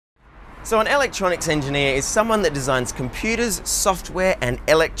So an electronics engineer is someone that designs computers, software and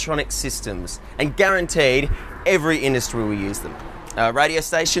electronic systems, and guaranteed every industry will use them. A radio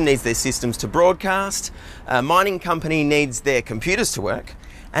station needs their systems to broadcast, a mining company needs their computers to work,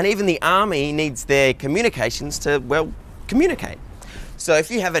 and even the army needs their communications to, well, communicate. So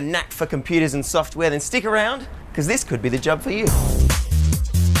if you have a knack for computers and software, then stick around, because this could be the job for you.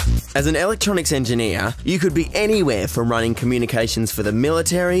 As an electronics engineer, you could be anywhere from running communications for the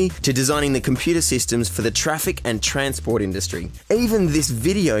military to designing the computer systems for the traffic and transport industry. Even this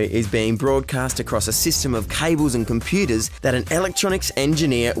video is being broadcast across a system of cables and computers that an electronics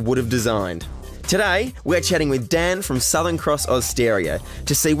engineer would have designed. Today, we're chatting with Dan from Southern Cross Stereo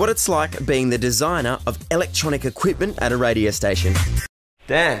to see what it's like being the designer of electronic equipment at a radio station.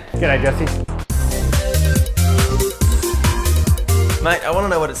 Dan. G'day, Jesse. Mate, I want to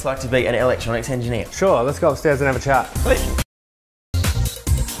know what it's like to be an electronics engineer. Sure, let's go upstairs and have a chat.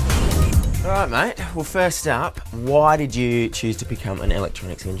 Alright mate, well first up, why did you choose to become an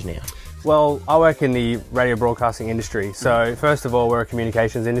electronics engineer? Well, I work in the radio broadcasting industry. So first of all, we're a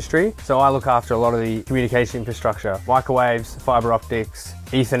communications industry. So I look after a lot of the communication infrastructure, microwaves, fibre optics,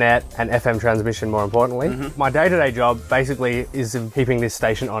 Ethernet and FM transmission more importantly. My day-to-day job basically is in keeping this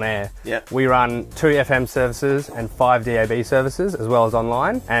station on air. Yep. We run 2 FM services and 5 DAB services as well as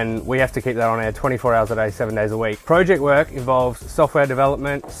online, and we have to keep that on air 24 hours a day, 7 days a week. Project work involves software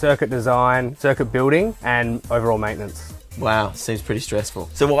development, circuit design, circuit building and overall maintenance. Wow, seems pretty stressful.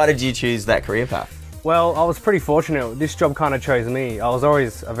 So why did you choose that career path? Well, I was pretty fortunate. This job kind of chose me. I was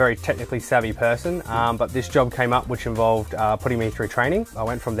always a very technically savvy person, but this job came up which involved putting me through training. I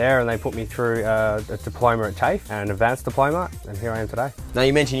went from there and they put me through a diploma at TAFE, an advanced diploma, and here I am today. Now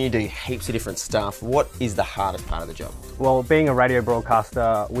you mentioned you do heaps of different stuff. What is the hardest part of the job? Well, being a radio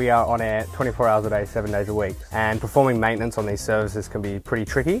broadcaster, we are on air 24 hours a day, 7 days a week, and performing maintenance on these services can be pretty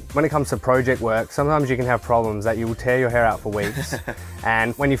tricky. When it comes to project work, sometimes you can have problems that you will tear your hair out for weeks,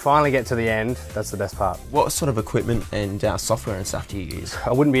 and when you finally get to the end, that's the best part. What sort of equipment and software and stuff do you use?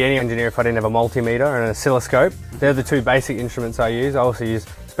 I wouldn't be any engineer if I didn't have a multimeter and an oscilloscope. They're the 2 basic instruments I use. I also use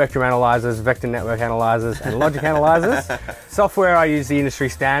spectrum analyzers, vector network analyzers and logic analyzers. Software, I use the industry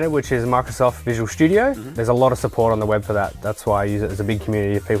standard, which is Microsoft Visual Studio. There's a lot of support on the web for that. That's why I use it. There's a big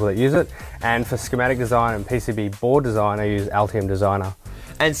community of people that use it. And for schematic design and PCB board design, I use Altium Designer.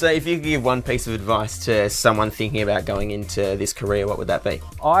 And so if you could give one piece of advice to someone thinking about going into this career, what would that be?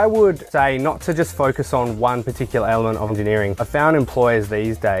 I would say not to just focus on one particular element of engineering. I found employers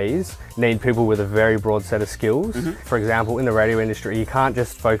these days need people with a very broad set of skills. For example, in the radio industry, you can't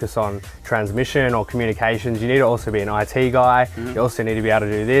just focus on transmission or communications. You need to also be an IT guy. You also need to be able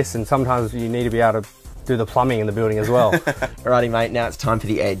to do this, and sometimes you need to be able to do the plumbing in the building as well. Alrighty mate, now it's time for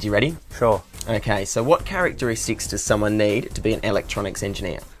the edge. You ready? Sure. Okay, so what characteristics does someone need to be an electronics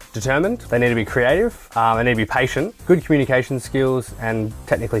engineer? Determined, they need to be creative, they need to be patient, good communication skills and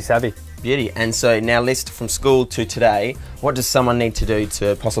technically savvy. Beauty. And so now list from school to today, what does someone need to do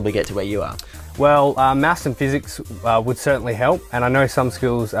to possibly get to where you are? Well, maths and physics would certainly help, and I know some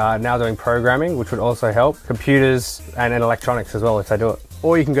schools are now doing programming, which would also help, computers and electronics as well if they do it.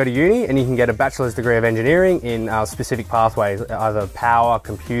 Or you can go to uni and you can get a bachelor's degree of engineering in specific pathways, either power,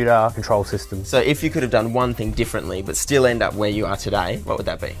 computer, control systems. So if you could have done one thing differently but still end up where you are today, what would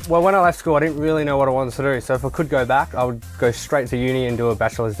that be? Well, when I left school I didn't really know what I wanted to do, so if I could go back I would go straight to uni and do a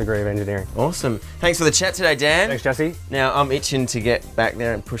bachelor's degree of engineering. Awesome. Thanks for the chat today, Dan. Thanks, Jesse. Now I'm itching to get back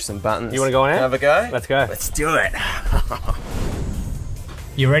there and push some buttons. You want to go on air? Have a go? Let's go. Let's do it.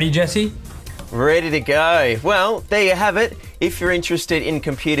 You ready, Jesse? Ready to go. Well, there you have it. If you're interested in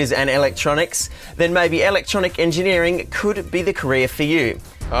computers and electronics, then maybe electronic engineering could be the career for you.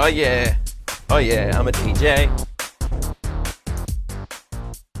 Oh yeah, I'm a DJ.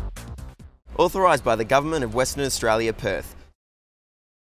 Authorised by the Government of Western Australia, Perth.